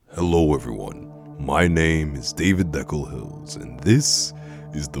Hello everyone, my name is David Deckel Hills, and this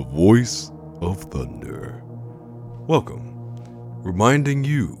is the Voice of Thunder. Welcome, reminding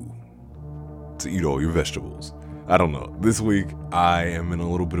you to eat all your vegetables. I don't know, this week I am in a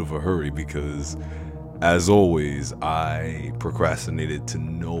little bit of a hurry because, as always, I procrastinated to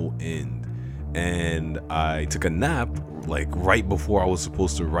no end, and I took a nap like right before I was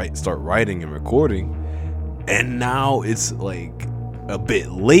supposed to start writing and recording, and now it's like a bit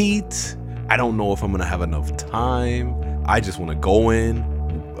late. I don't know if I'm gonna have enough time. I just want to go in,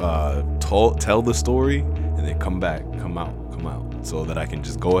 tell the story, and then come out, so that I can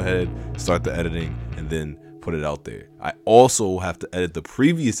just go ahead, start the editing, and then put it out there. I also have to edit the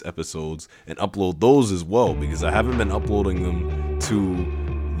previous episodes and upload those as well, because I haven't been uploading them to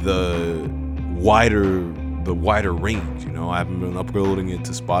the wider range. You know, I haven't been uploading it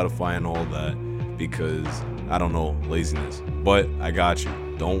to Spotify and all that because, I don't know, laziness. But I got you.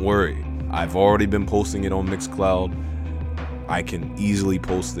 Don't worry. I've already been posting it on Mixcloud. I can easily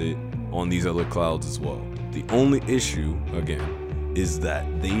post it on these other clouds as well. The only issue, again, is that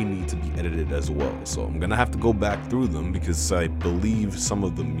they need to be edited as well. So I'm gonna have to go back through them because I believe some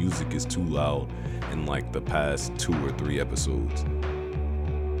of the music is too loud in like the past 2 or 3 episodes.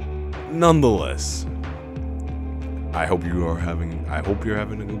 Nonetheless, I hope you're having a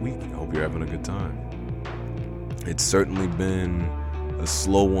good week. I hope you're having a good time. It's certainly been a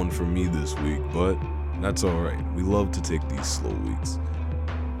slow one for me this week, but that's alright. We love to take these slow weeks.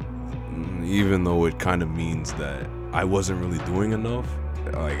 Even though it kind of means that I wasn't really doing enough.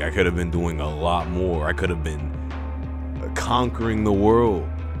 Like, I could have been doing a lot more. I could have been conquering the world.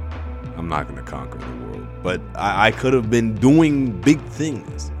 I'm not going to conquer the world, but I could have been doing big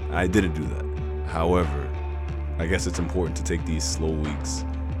things. I didn't do that. However, I guess it's important to take these slow weeks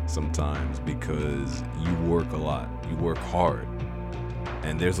sometimes because you work a lot, you work hard,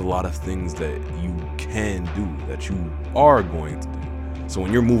 and there's a lot of things that you can do, that you are going to do. So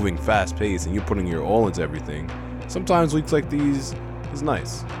when you're moving fast paced and you're putting your all into everything, sometimes weeks like these is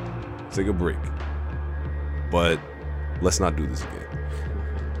nice. Take a break. But let's not do this again.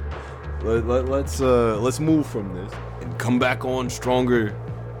 Let's move from this and come back on stronger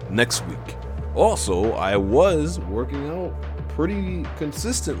next week. Also, I was working out pretty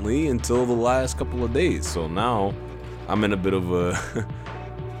consistently until the last couple of days. So now I'm in a bit of a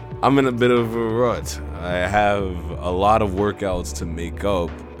rut. I have a lot of workouts to make up,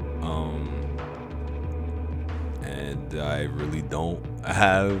 and I really don't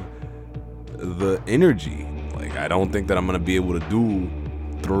have the energy. Like, I don't think that I'm gonna be able to do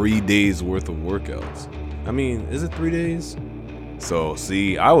 3 days worth of workouts. I mean, is it 3 days? So,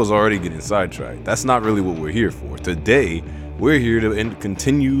 see, I was already getting sidetracked. That's not really what we're here for. Today, we're here to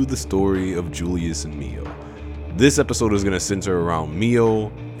continue the story of Julius and Mio. This episode is going to center around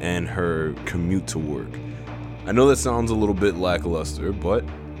Mio and her commute to work. I know that sounds a little bit lackluster, but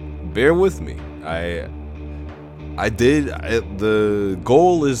bear with me. The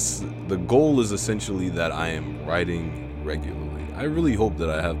goal is essentially that I am writing regularly. I really hope that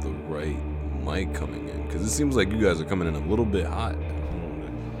I have the right mic coming in, because it seems like you guys are coming in a little bit hot.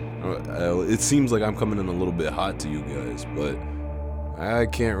 It seems like I'm coming in a little bit hot to you guys, but I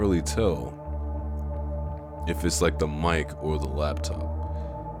can't really tell if it's like the mic or the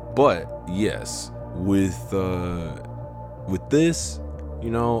laptop. But yes, with this,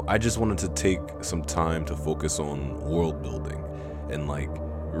 you know, I just wanted to take some time to focus on world building and like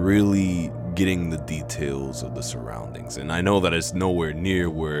really getting the details of the surroundings. And I know that it's nowhere near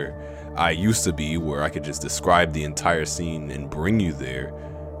where I used to be, where I could just describe the entire scene and bring you there,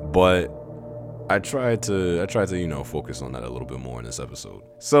 but I tried to focus on that a little bit more in this episode.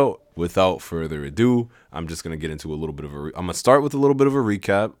 So without further adu, I'm just gonna get into I'm gonna start with a little bit of a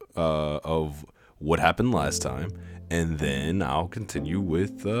recap of what happened last time, and then I'll continue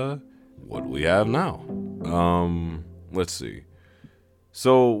with what we have now. Let's see.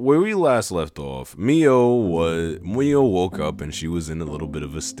 So where we last left off, Mio woke up and she was in a little bit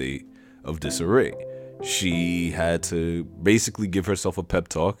of a state of disarray. She had to basically give herself a pep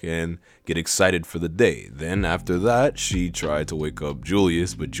talk and get excited for the day. Then after that, she tried to wake up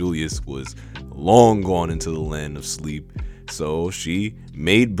Julius, but Julius was long gone into the land of sleep. So she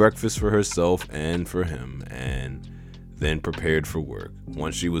made breakfast for herself and for him, and then prepared for work.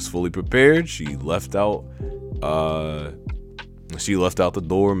 Once she was fully prepared, she left out the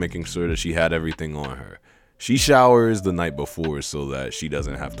door, making sure that she had everything on her. She showers the night before so that she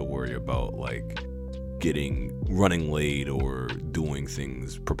doesn't have to worry about like running late or doing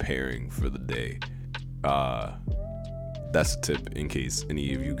things, preparing for the day. That's a tip in case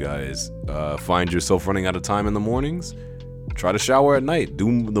any of you guys find yourself running out of time in the mornings. try to shower at night.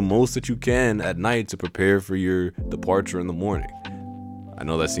 Do the most that you can at night to prepare for your departure in the morning. I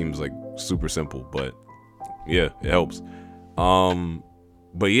know that seems like super simple, but yeah, it helps.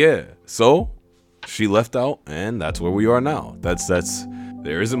 But yeah, so she left out, and that's where we are now. That's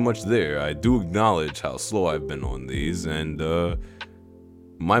there isn't much there. I do acknowledge how slow I've been on these, and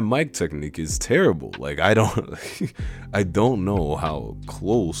my mic technique is terrible. Like, I don't know how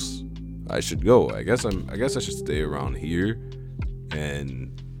close I should go. I guess I should stay around here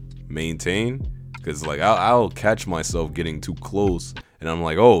and maintain, because like I'll catch myself getting too close, and I'm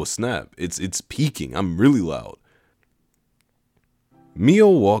like, oh snap, it's peaking. I'm really loud. Mio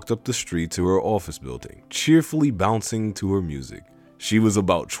walked up the street to her office building, cheerfully bouncing to her music. She was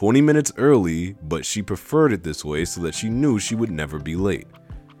about 20 minutes early, but she preferred it this way so that she knew she would never be late.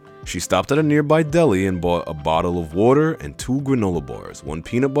 She stopped at a nearby deli and bought a bottle of water and 2 granola bars, 1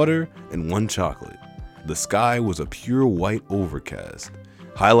 peanut butter and 1 chocolate. The sky was a pure white overcast,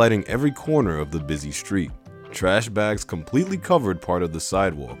 highlighting every corner of the busy street. Trash bags completely covered part of the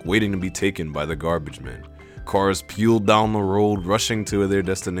sidewalk, waiting to be taken by the garbage men. Cars peeled down the road, rushing to their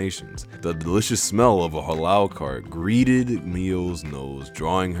destinations. The delicious smell of a halal cart greeted Mio's nose,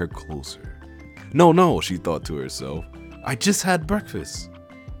 drawing her closer. No, she thought to herself. I just had breakfast.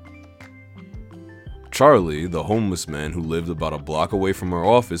 Charlie, the homeless man who lived about a block away from her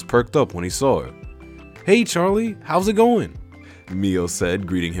office, perked up when he saw her. Hey Charlie, how's it going? Mio said,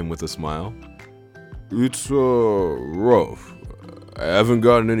 greeting him with a smile. It's rough. I haven't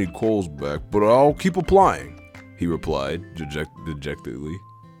gotten any calls back, but I'll keep applying, he replied, dejectedly.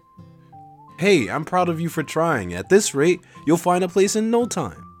 Hey, I'm proud of you for trying. At this rate, you'll find a place in no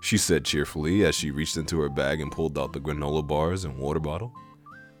time, she said cheerfully as she reached into her bag and pulled out the granola bars and water bottle.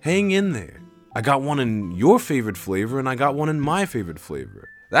 Hang in there. I got one in your favorite flavor and I got one in my favorite flavor.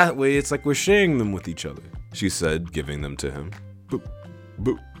 That way it's like we're sharing them with each other, she said, giving them to him.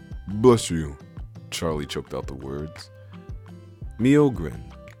 Bless you, Charlie choked out the words. Mio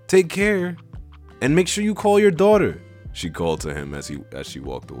grinned. Take care, and make sure you call your daughter, she called to him as she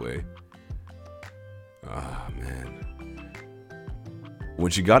walked away. Ah, man.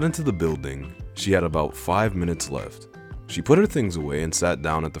 When she got into the building, she had about 5 minutes left. She put her things away and sat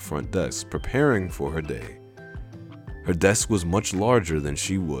down at the front desk, preparing for her day. Her desk was much larger than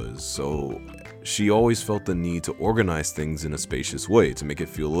she was, so she always felt the need to organize things in a spacious way to make it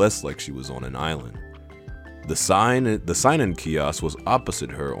feel less like she was on an island. The sign-in kiosk was opposite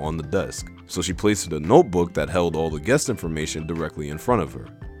her on the desk, so she placed a notebook that held all the guest information directly in front of her.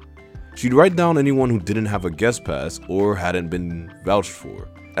 She'd write down anyone who didn't have a guest pass or hadn't been vouched for,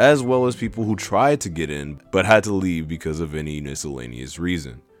 as well as people who tried to get in but had to leave because of any miscellaneous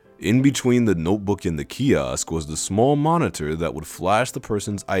reason. In between the notebook and the kiosk was the small monitor that would flash the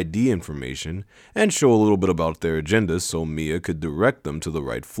person's ID information and show a little bit about their agenda so Mia could direct them to the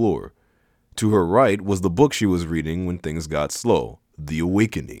right floor. To her right was the book she was reading when things got slow, The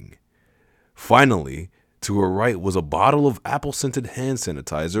Awakening. Finally, to her right was a bottle of apple-scented hand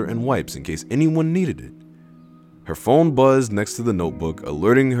sanitizer and wipes in case anyone needed it. Her phone buzzed next to the notebook,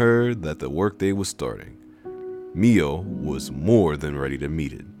 alerting her that the workday was starting. Mio was more than ready to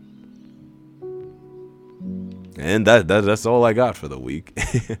meet it. And that's all I got for the week.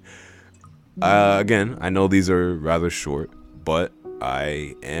 Again, I know these are rather short, but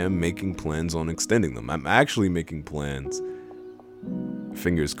I am making plans on extending them. I'm actually making plans,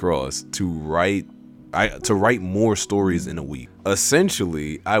 fingers crossed, to write more stories in a week.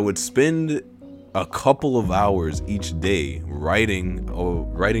 Essentially, I would spend a couple of hours each day writing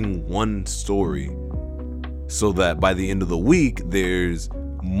one story, so that by the end of the week there's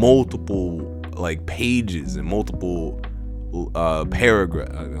multiple pages and multiple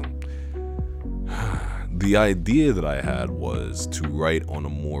paragraphs. The idea that I had was to write on a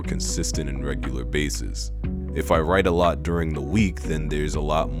more consistent and regular basis. If I write a lot during the week, then there's a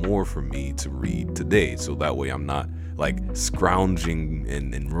lot more for me to read today, so that way I'm not scrounging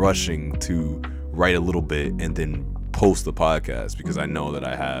and rushing to write a little bit and then post the podcast, because I know that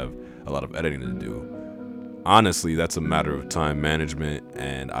I have a lot of editing to do. Honestly, that's a matter of time management,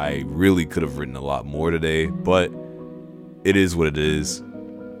 and I really could have written a lot more today, but it is what it is.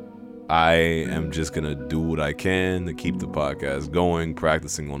 I am just gonna do what I can to keep the podcast going,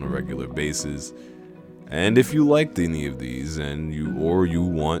 practicing on a regular basis. And if you liked any of these and you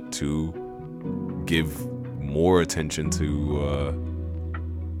want to give more attention to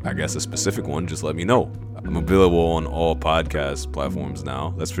a specific one, just let me know. I'm available on all podcast platforms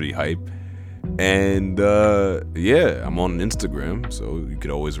now. That's pretty hype. And I'm on Instagram, so you could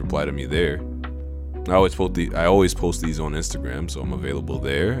always reply to me there. I always post these on Instagram, so I'm available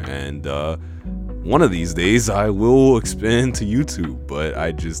there. And one of these days I will expand to YouTube, but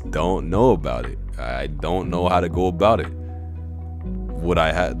I just don't know about it. I don't know how to go about it.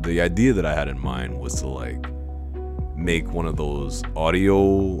 The idea that I had in mind was to like make one of those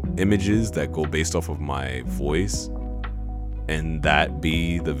audio images that go based off of my voice, and that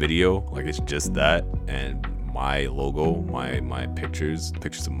be the video. Like it's just that and my logo, my pictures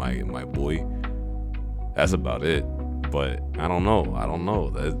of my boy. That's about it. But I don't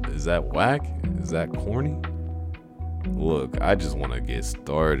know. Is that whack? Is that corny? Look, I just want to get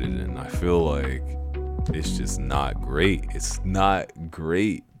started, and I feel like it's just not great. It's not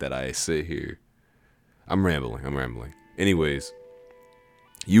great that I sit here. I'm rambling. Anyways,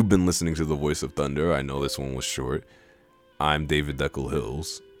 you've been listening to The Voice of Thunder. I know this one was short. I'm David Deckel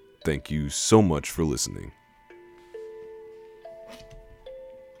Hills. Thank you so much for listening.